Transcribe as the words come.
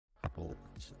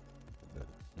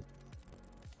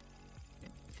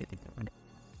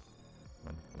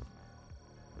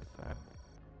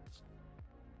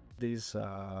This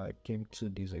came 2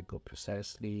 days ago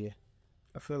precisely.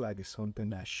 I feel like it's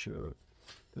something I should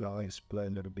explore a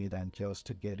little bit and just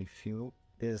to get a feel.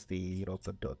 There's the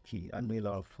Ducky. I know a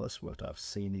lot of us would have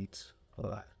seen it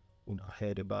or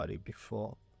heard about it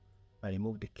before. I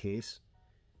removed the case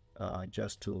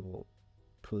just to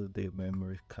put the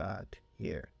memory card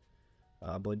here.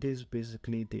 But this is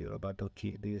basically the rubber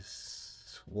ducky. This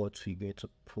is what we're going to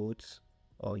put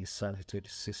or insert into the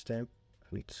system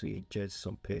to inject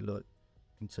some payload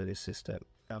into the system.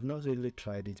 I've not really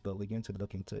tried it, but we're going to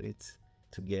look into it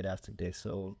together today.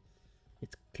 So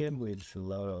it came with a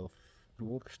lot of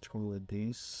work through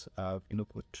this. I've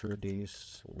put through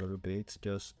this a little bit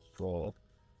just for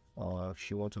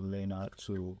if you want to learn how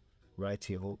to write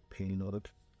your whole payload.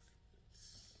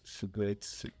 It's a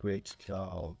great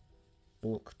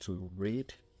book to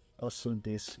read. Also,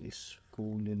 this is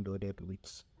fully loaded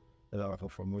with a lot of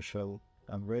information.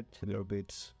 I've read a little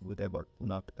bit with it, but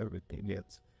not everything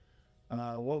yet.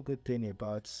 One good thing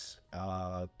about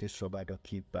this rubber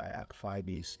ducky by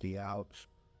Hak5 is they have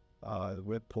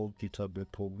GitHub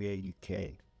repo where you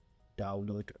can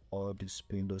download all this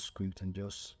payload script and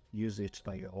just use it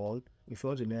by your own. If you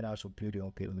want to learn how to build your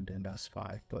own payload, then that's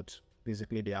fine. But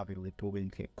basically, they have a repo where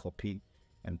you can copy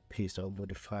and paste or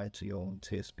modify to your own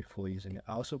taste before using it.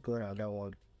 I also got another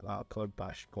one called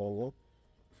bash Go.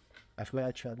 I've not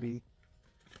actually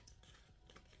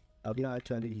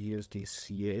used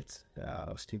this yet.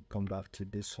 I'll still come back to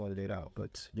this one later,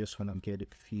 but just want to get a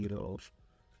feel of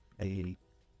the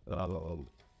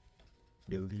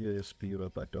USB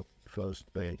rubber duck first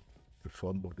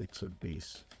before moving to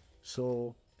this.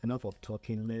 So enough of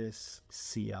talking, let's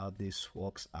see how this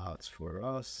works out for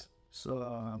us. So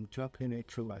I'm dropping it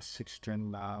through my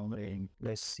 6th-gen now, and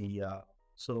let's see.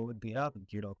 So they have a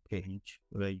GitHub page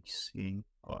where you see,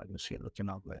 or you see looking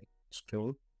at like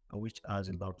skill, which has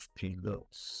a lot of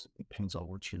payloads. Depends on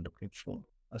what you're looking for.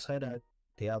 Aside that,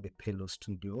 they have a payload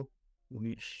studio,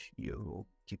 which you'll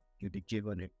be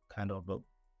given a kind of a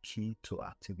key to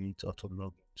activate or to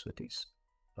log into this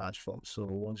platform. So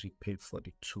once you pay for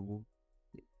the tool,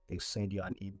 they send you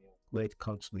an email where it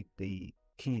comes with the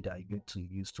key that you're going to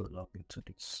use to log into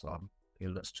this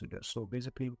payload studio. So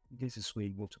basically, this is where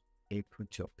you go to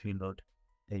input your payload,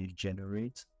 then you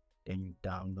generate, then you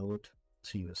download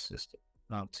to your system.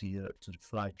 Now to the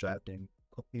flash drive, then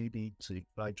copy it to the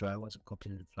flash drive. Once you copy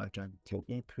the flash drive, you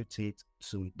can input it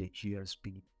to the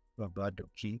USB rubber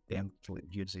ducky, then to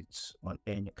use it on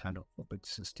any kind of operating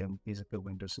system, basically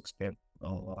Windows system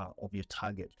or of your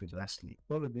target previously.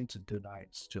 What we're going to do now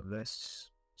is to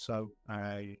list. So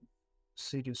I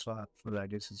see this one, I feel like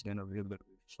this is gonna be a little bit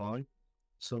fun.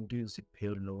 So this is the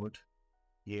payload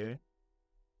here.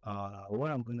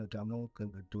 What I'm gonna do, I'm not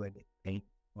gonna do anything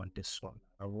on this one.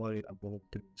 What I'm gonna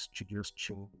do is to just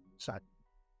choose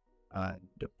and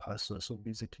the password. So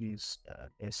basically it's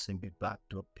SMB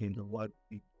backdoor payload.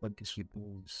 What this will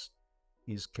do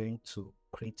is going to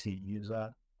create a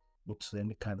user to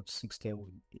any kind of system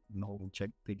will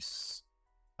inject this,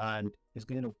 and it's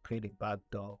going to create a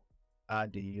backdoor,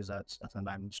 add the user as an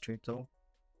administrator.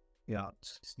 Yeah,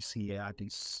 you see add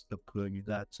this the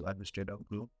user to administrator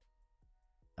group,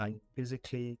 and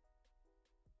basically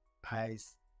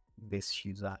hides this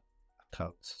user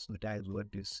account. So that is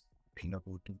what this payload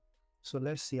will do. So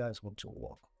let's see how it's going to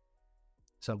work.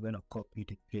 So I'm going to copy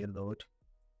the payload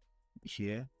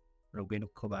here. I'm going to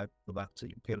go back to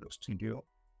the payload studio.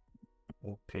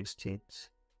 We'll paste it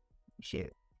here.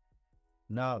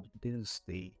 Now this is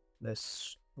the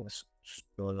let's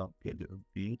scroll up a little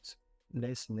bit.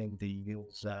 Let's name the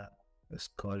user. Let's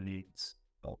call it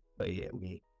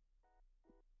me.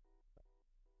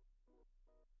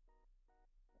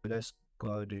 Let's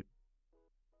call the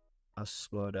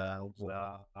password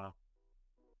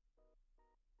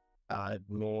add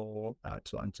more at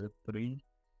 203.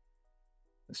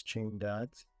 Let's change that.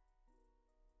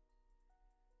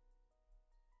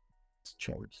 Let's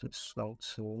change this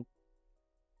also.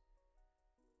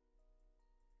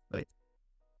 Right.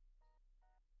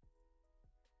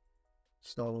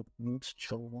 So let's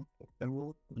show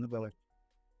everyone.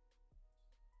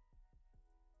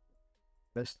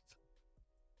 Best.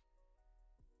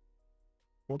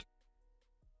 What?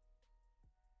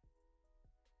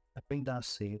 I think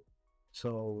that's it.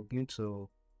 So we're going to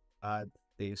add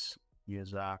this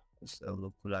user as a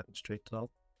local administrator,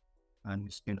 and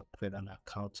it's going to create an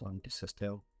account on the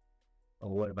system or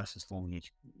whatever system we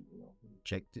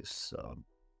check this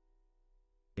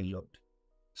payload.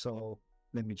 So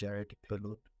let me generate the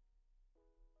payload.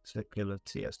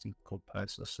 security has been compiled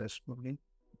successfully.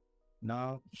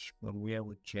 Now, from where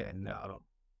we can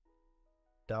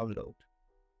download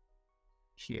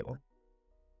here.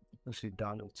 Let's see,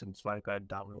 download since like I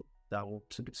download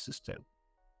to the system.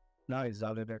 Now it's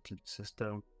downloaded to the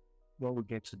system. What we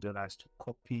get to do is to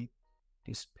copy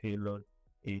this payload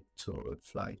into a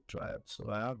flash drive. So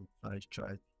I have a flash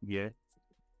drive here.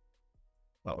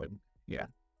 Oh, yeah.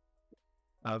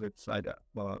 I have it like that.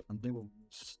 But I'm going to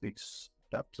use this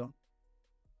adapter.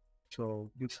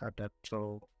 So this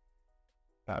adapter,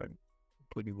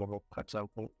 pretty well, for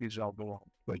example, is our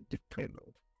like the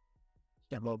payload.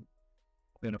 So I'm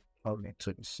going to plug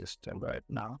into the system right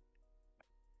now.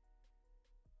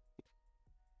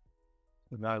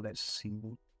 So now let's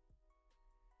see.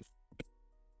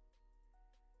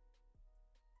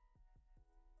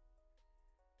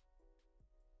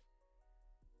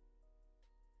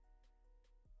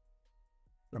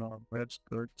 Let's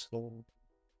go to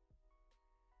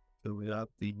we have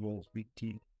the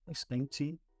USB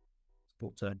S90.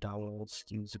 Go to downloads,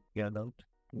 use the payload.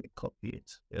 We copy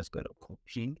it. Let's go to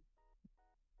copy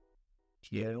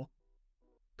here.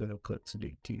 Gonna go to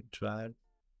the D drive.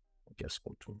 Just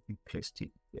go to paste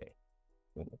it there.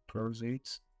 I'm gonna close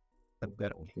it. I'm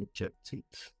gonna eject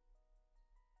it.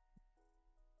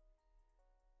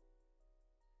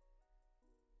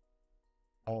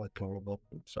 All available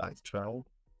inside trial.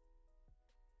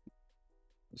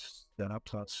 Then up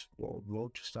plus for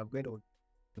load. So I'm going to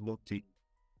load the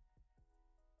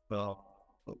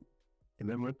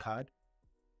memory card.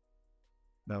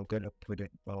 Now I'm gonna put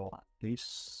it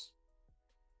this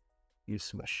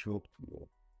is my show.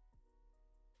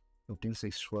 So this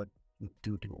is what you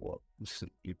do the work. So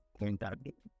you point out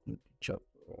the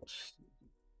jumpers,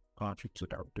 conflict to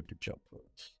the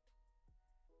jumpers.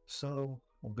 So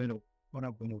what I'm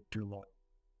gonna do,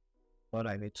 what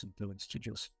I need to do is to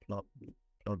just plug it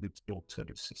into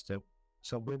the system.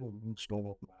 So I'm gonna use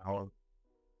all of my own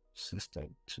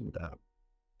system to the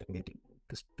meeting.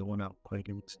 Because the one I'm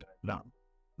creating is now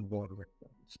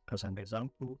as an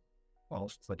example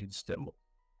of for this demo.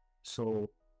 So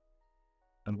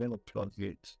I'm gonna plug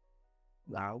it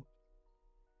now.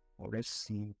 Or let's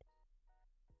see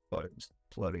what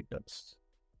it does.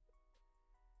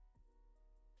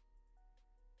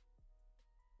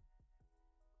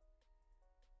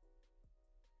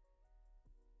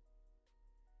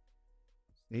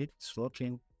 It's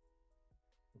working.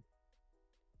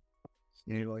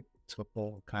 You know, it's a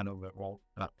whole kind of a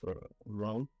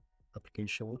wrong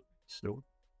application. So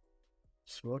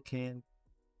it's working.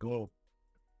 Go.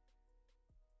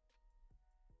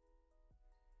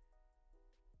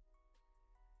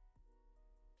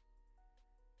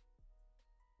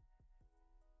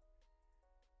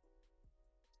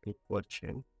 Keep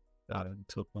watching.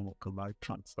 Until one combine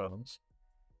transfers.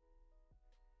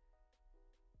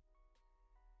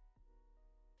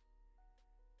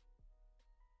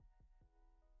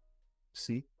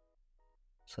 See,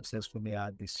 successfully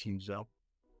add this user.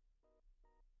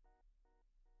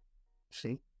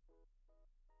 See,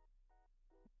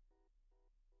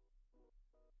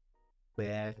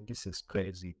 man, this is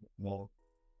crazy. Well,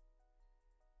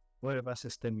 whatever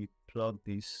system you plug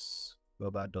this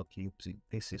robot Ducky into,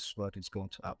 this is what is going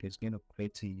to happen. It's going to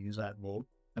create a user role,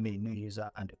 new user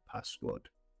and a password.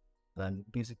 And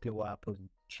basically what happens, you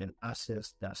can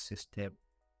access that system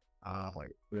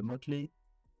remotely,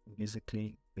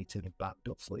 basically creating a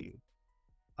backdoor for you.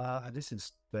 This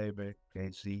is very, very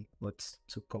crazy, but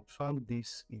to confirm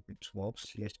this, if it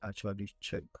works, let's actually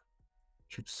check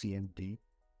CMD,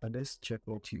 and let's check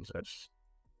what users.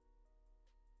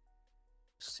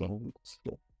 So,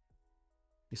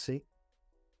 you see,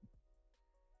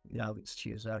 now it's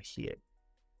user here.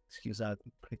 It's user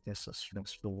created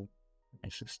successful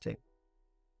system.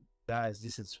 Guys,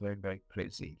 this is very, very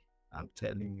crazy. I'm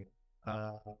telling you.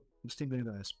 I'm still going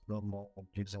to explore more of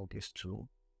using this tool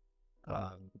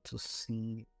to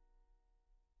see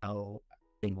how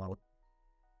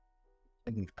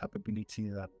any capability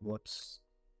that what's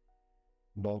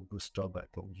more good stuff I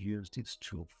can use this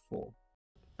tool for.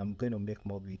 I'm going to make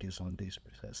more videos on this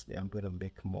precisely. I'm going to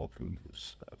make more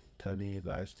videos. I'm telling you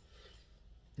guys,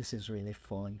 this is really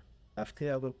fun.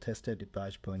 After I've tested the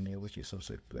batch pioneer, which is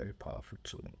also a very powerful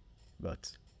tool,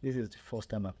 but this is the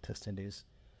first time I'm testing this.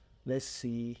 Let's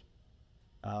see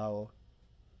how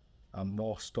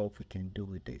more stuff we can do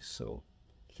with this. So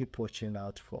keep watching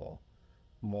out for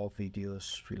more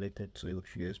videos related to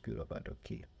USB robot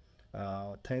Ducky.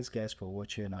 Thanks guys for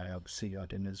watching. I'll see you on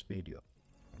the next video.